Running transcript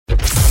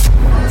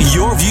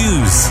Your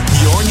views,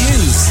 your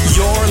news,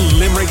 your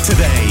Limerick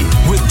Today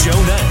with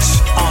Joe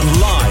Nash on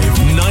Live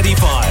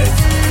 95.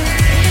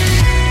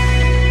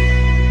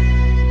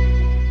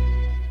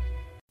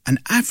 An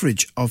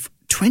average of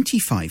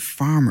 25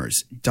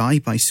 farmers die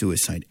by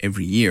suicide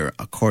every year,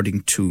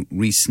 according to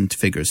recent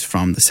figures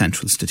from the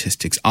Central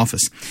Statistics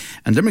Office.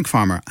 And Limerick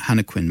farmer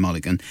Hannah Quinn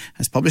Mulligan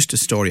has published a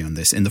story on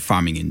this in the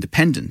Farming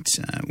Independent,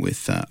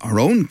 with our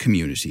own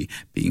community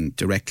being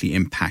directly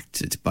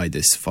impacted by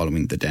this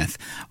following the death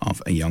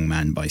of a young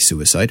man by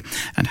suicide.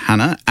 And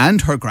Hannah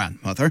and her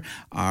grandmother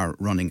are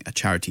running a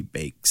charity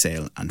bake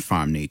sale and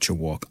farm nature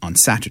walk on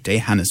Saturday.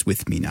 Hannah's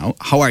with me now.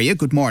 How are you?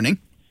 Good morning.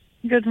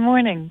 Good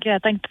morning. Yeah,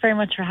 thanks very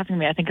much for having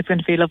me. I think it's going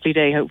to be a lovely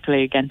day,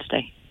 hopefully, again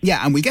today. Yeah,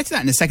 and we'll get to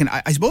that in a second.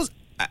 I suppose,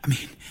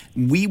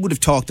 we would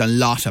have talked a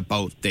lot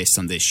about this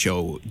on this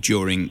show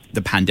during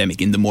the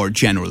pandemic in the more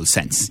general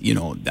sense, you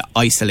know, the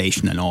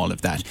isolation and all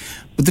of that.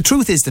 But the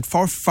truth is that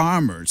for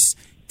farmers,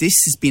 this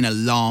has been a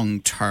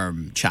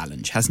long-term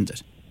challenge, hasn't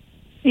it?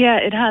 Yeah,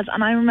 it has.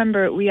 And I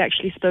remember we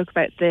actually spoke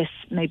about this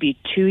maybe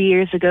 2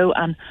 years ago.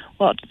 And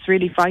what's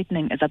really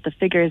frightening is that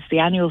the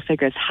annual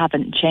figures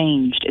haven't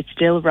changed. It's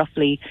still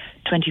roughly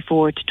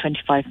 24 to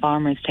 25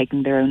 farmers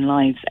taking their own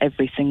lives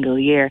every single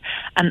year.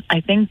 And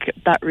I think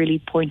that really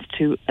points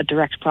to a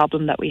direct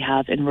problem that we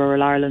have in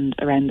rural Ireland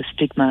around the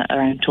stigma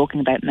around talking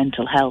about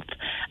mental health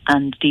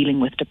and dealing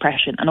with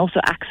depression and also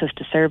access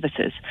to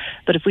services.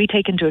 But if we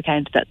take into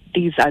account that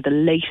these are the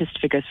latest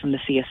figures from the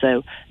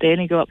CSO, they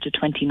only go up to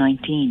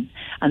 2019.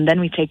 And then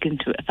we take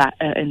into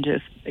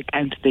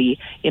account the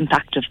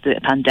impact of the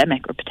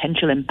pandemic or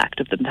potential impact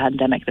of the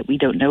pandemic that we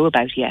don't know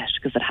about yet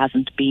because it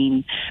hasn't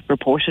been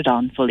reported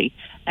on fully.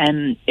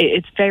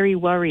 It's very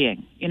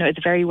worrying. You know,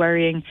 it's very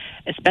worrying,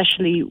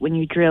 especially when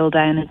you drill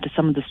down into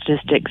some of the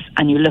statistics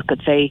and you look at,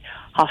 say,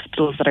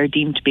 hospitals that are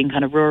deemed to be in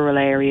kind of rural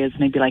areas,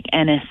 maybe like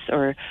Ennis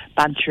or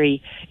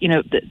Bantry, you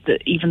know,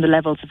 even the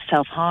levels of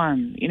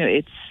self-harm. You know,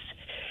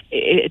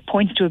 it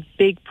points to a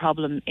big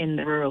problem in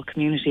the rural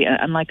community.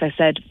 And like I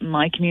said,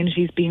 my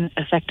community's been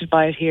affected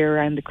by it here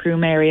around the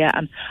Croom area,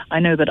 and I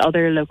know that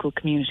other local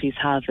communities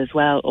have as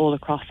well, all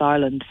across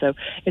Ireland. So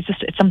it's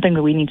something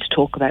that we need to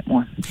talk about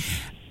more.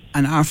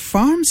 And are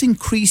farms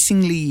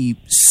increasingly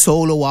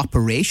solo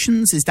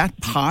operations? Is that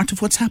part of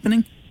what's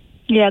happening?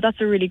 Yeah,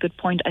 that's a really good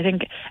point. I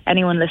think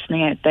anyone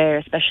listening out there,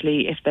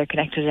 especially if they're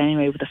connected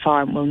anyway with the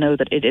farm, will know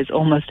that it is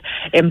almost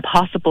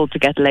impossible to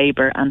get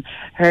labour, and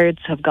herds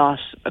have got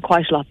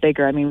quite a lot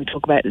bigger. I mean, we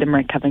talk about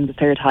Limerick having the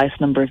third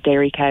highest number of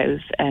dairy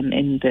cows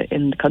in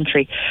the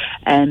country,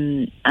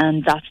 and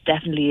that's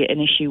definitely an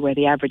issue where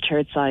the average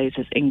herd size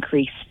has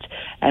increased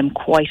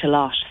quite a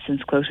lot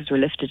since quotas were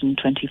lifted in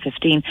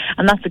 2015,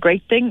 and that's a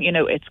great thing. You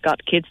know, it's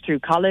got kids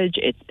through college,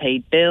 it's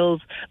paid bills,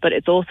 but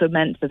it's also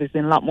meant that there's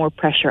been a lot more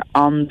pressure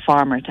on the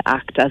farmer to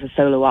act as a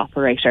solo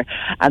operator,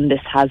 and this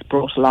has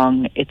brought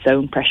along its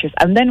own pressures.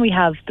 And then we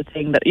have the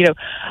thing that, you know,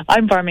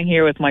 I'm farming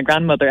here with my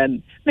grandmother,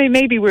 and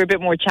maybe we're a bit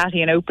more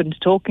chatty and open to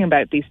talking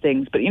about these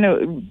things, but, you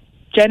know,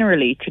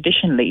 generally,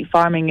 traditionally,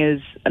 farming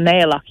is a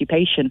male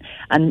occupation,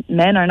 and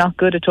men are not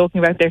good at talking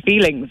about their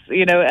feelings,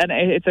 you know, and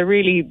it's a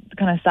really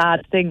kind of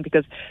sad thing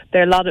because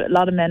there are a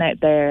lot of men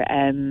out there,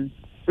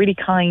 really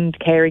kind,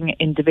 caring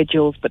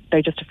individuals, but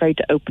they're just afraid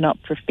to open up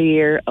for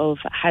fear of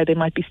how they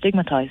might be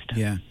stigmatised.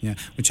 Yeah.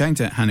 We're chatting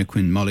to Hannah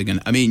Quinn Mulligan.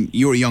 I mean,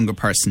 you're a younger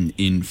person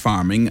in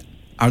farming.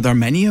 Are there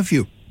many of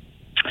you?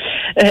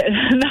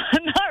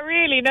 Not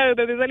really, no.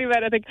 There's only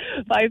about, I think,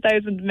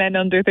 5,000 men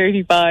under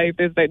 35.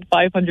 There's about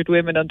 500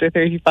 women under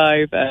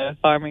 35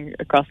 farming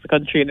across the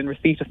country and in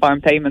receipt of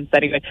farm payments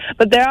anyway.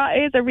 But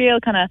there is a real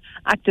kind of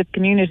active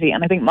community,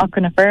 and I think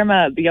Macra na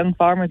Firma, the Young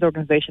Farmers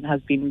Organisation, has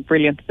been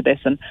brilliant for this,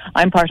 and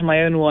I'm part of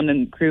my own one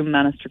in Croom,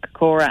 Manister,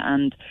 Cocora,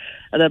 and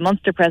the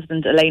Munster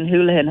president, Elaine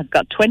Houlihan, has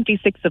got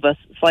 26 of us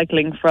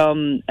cycling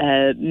from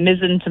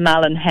Mizzen to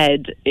Malin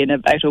Head in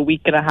about a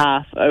week and a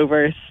half,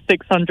 over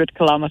 600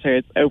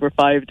 kilometres over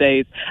 5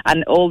 days.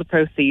 And all the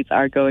proceeds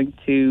are going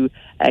to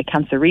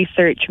cancer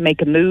research,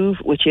 Make a Move,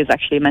 which is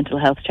actually a mental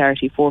health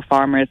charity for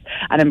farmers,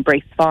 and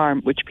Embrace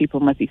Farm, which people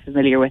might be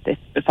familiar with if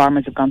the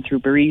farmers have gone through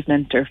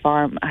bereavement or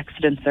farm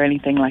accidents or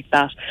anything like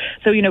that.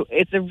 So, you know,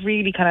 it's a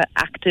really kind of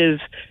active,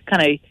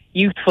 kind of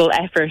youthful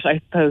effort, I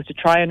suppose, to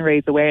try and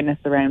raise awareness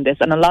around this.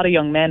 And a lot of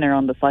young men are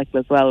on the cycle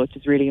as well, which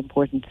is really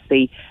important to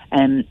see.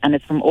 And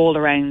it's from all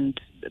around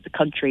the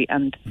country.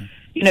 And,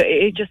 you know,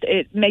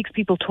 it makes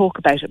people talk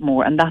about it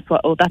more. And that's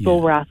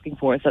all we're asking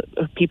for, is that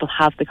people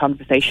have the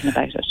conversation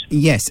about it.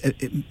 Yes,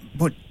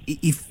 but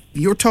if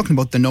you're talking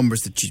about the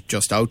numbers that you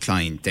just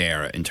outlined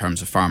there in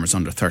terms of farmers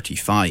under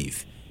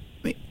 35,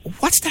 I mean,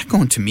 what's that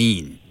going to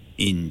mean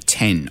in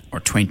 10 or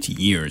 20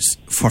 years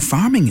for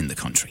farming in the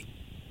country?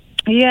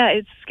 Yeah,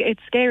 it's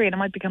scary, and it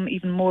might become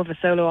even more of a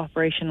solo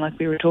operation like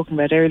we were talking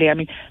about earlier. I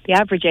mean, the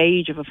average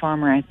age of a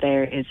farmer out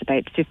there is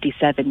about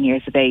 57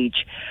 years of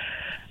age.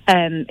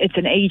 It's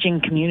an ageing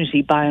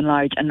community by and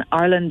large, and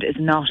Ireland is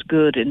not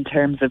good in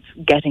terms of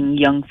getting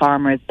young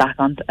farmers back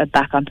onto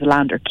the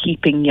land, or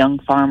keeping young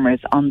farmers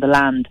on the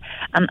land.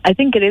 And I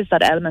think it is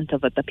that element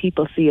of it that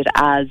people see it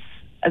as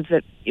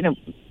a, you know,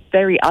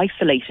 very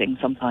isolating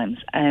sometimes,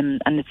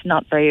 and it's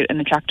not very an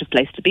attractive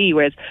place to be.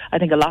 Whereas I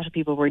think a lot of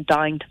people were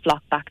dying to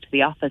flock back to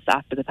the office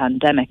after the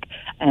pandemic,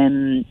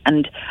 and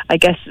I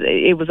guess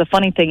it was a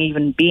funny thing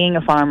even being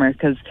a farmer,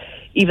 because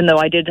even though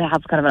I did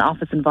have kind of an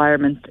office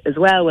environment as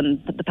well,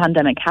 when the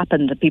pandemic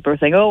happened, people were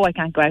saying, "Oh, I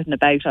can't go out and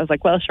about." I was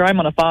like, "Well, sure, I'm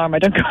on a farm. I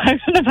don't go out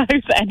and about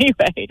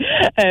anyway,"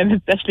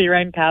 especially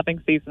around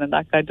calving season and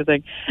that kind of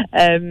thing.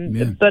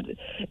 But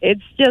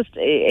it's just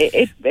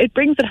it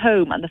brings it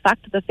home, and the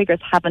fact that the figures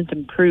haven't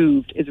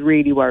improved is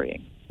really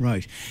worrying.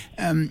 Right,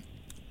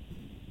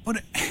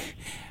 but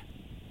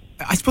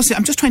I suppose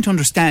I'm just trying to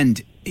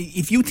understand.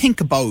 If you think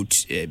about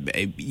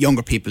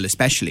younger people,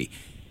 especially,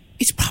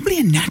 it's probably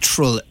a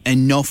natural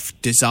enough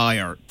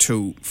desire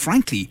to,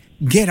 frankly,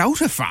 get out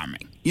of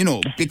farming,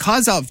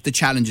 because of the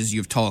challenges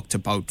you've talked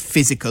about,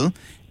 physical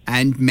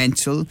and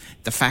mental,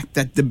 the fact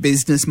that the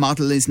business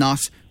model is not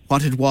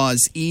what it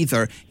was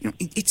either.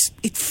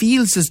 It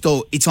feels as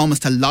though it's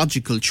almost a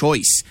logical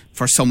choice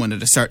for someone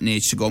at a certain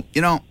age to go,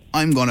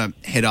 I'm going to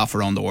head off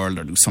around the world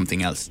or do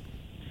something else.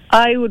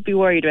 I would be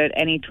worried about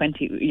any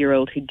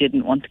 20-year-old who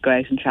didn't want to go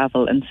out and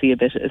travel and see a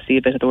bit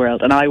of the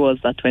world. And I was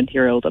that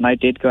 20-year-old, and I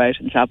did go out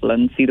and travel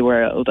and see the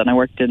world. And I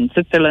worked in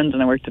Switzerland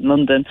and I worked in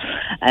London,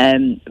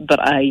 but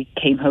I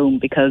came home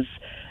because,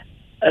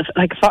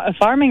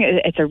 farming,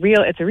 it's a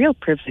real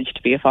privilege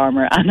to be a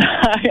farmer. And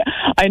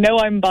I know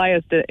I'm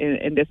biased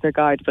in this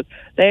regard, but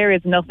there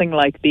is nothing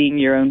like being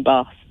your own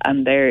boss,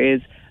 and there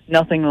is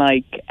nothing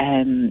like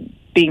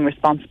being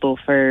responsible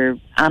for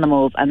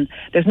animals, and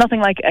there's nothing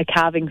like a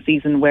calving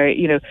season where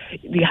you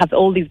have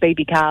all these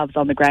baby calves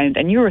on the ground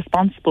and you're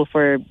responsible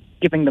for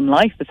giving them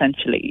life,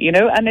 essentially,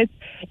 and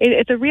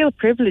it's a real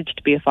privilege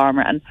to be a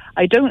farmer. And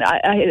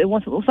it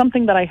was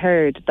something that I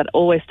heard that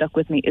always stuck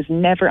with me is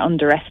never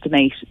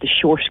underestimate the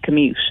short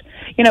commute.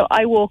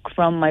 I walk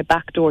from my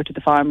back door to the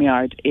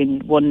farmyard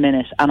in 1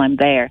 minute, and I'm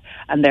there,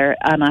 and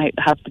I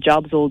have the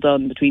jobs all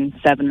done between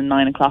 7 and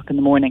 9 o'clock in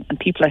the morning, and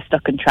people are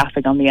stuck in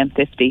traffic on the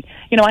M50.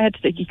 I had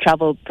to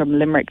travel from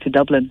Limerick to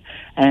Dublin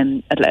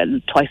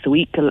twice a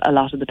week a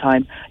lot of the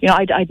time.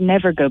 I'd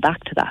never go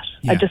back to that.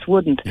 Yeah. I just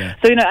wouldn't. Yeah.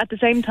 So, at the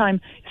same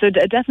time,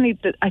 definitely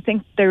I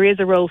think there is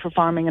a role for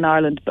farming in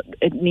Ireland, but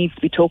it needs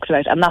to be talked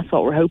about, and that's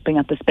what we're hoping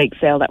at this bake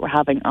sale that we're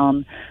having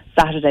on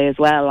Saturday as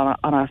well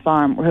on our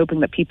farm. We're hoping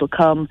that people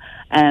come,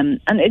 and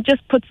it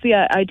just puts the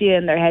idea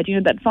in their head,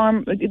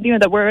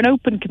 that we're an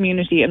open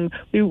community and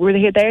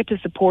we're there to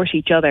support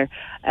each other,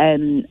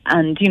 and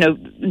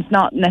it's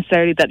not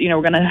necessarily that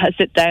we're going to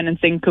sit down and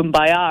sing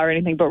Kumbaya or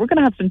anything, but we're going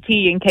to have some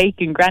tea and cake,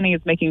 and Granny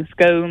is making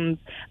scones,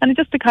 and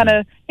just to kind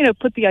of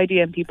put the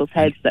idea in people's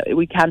heads that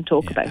we can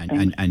talk about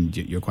things. And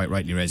you're quite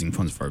rightly raising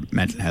funds for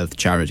mental health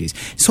charities.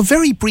 So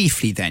very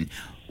briefly then,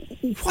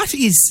 what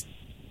is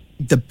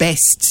the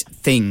best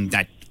thing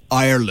that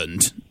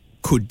Ireland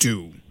could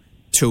do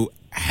to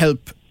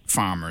help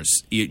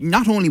farmers,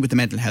 not only with the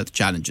mental health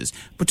challenges,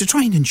 but to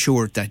try and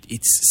ensure that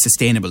it's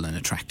sustainable and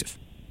attractive?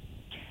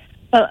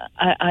 Well,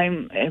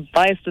 I'm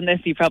biased in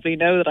this. You probably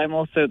know that I'm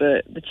also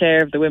the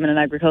chair of the Women in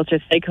Agriculture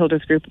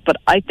Stakeholders Group. But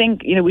I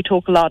think, we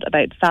talk a lot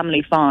about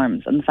family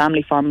farms and the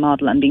family farm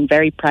model and being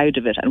very proud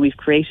of it. And we've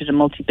created a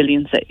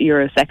multi-billion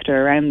euro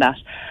sector around that.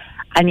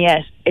 And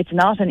yet it's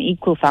not an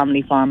equal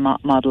family farm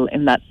model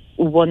in that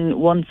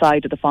one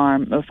side of the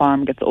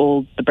farm gets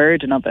all the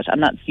burden of it,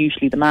 and that's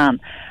usually the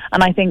man.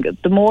 And I think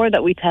the more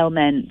that we tell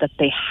men that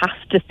they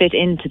have to fit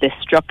into this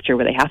structure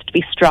where they have to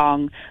be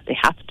strong, they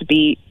have to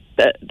be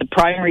the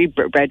primary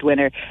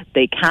breadwinner,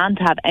 they can't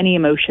have any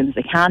emotions,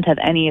 they can't have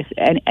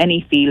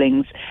any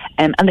feelings,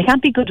 and they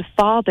can't be good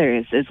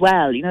fathers as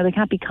well. They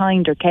can't be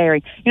kind or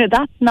caring.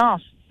 That's not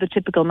the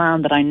typical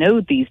man that I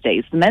know these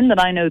days. The men that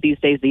I know these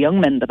days, the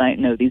young men that I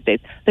know these days,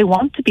 they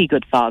want to be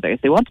good fathers.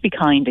 They want to be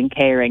kind and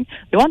caring.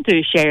 They want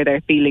to share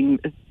their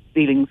feelings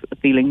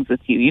with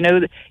you.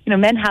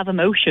 Men have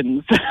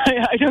emotions.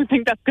 I don't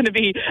think that's going to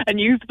be a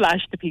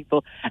newsflash to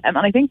people. And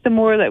I think the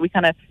more that we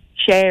kind of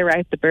share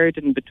out the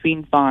burden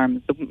between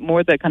farms, the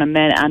more that kind of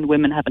men and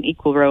women have an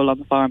equal role on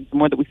the farms, the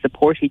more that we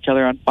support each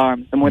other on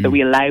farms, the more that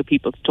we allow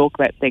people to talk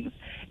about things,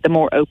 the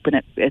more open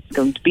it's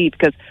going to be.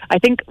 Because I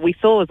think we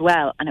saw as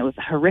well, and it was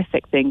a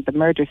horrific thing, the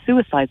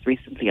murder-suicides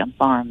recently on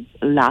farms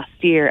last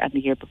year and the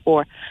year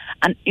before.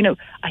 And,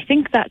 I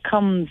think that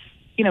comes...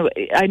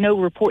 I know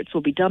reports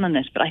will be done on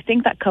it, but I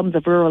think that comes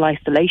of rural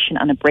isolation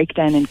and a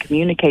breakdown in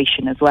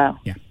communication as well.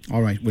 Yeah.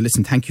 All right. Well,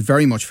 listen, thank you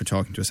very much for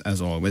talking to us,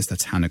 as always.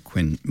 That's Hannah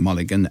Quinn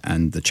Mulligan,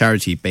 and the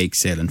charity Bake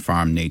Sale and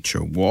Farm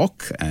Nature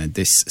Walk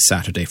this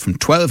Saturday from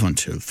 12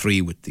 until 3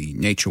 with the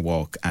Nature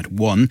Walk at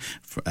 1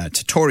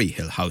 to Tory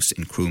Hill House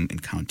in Croom in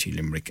County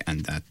Limerick,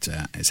 and that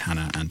is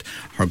Hannah and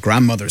her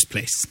grandmother's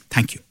place.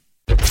 Thank you.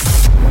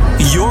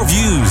 Your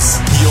views,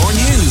 your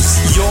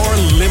news, your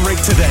Limerick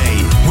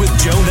Today with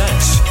Joe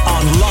Nash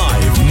on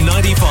Live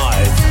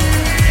 95.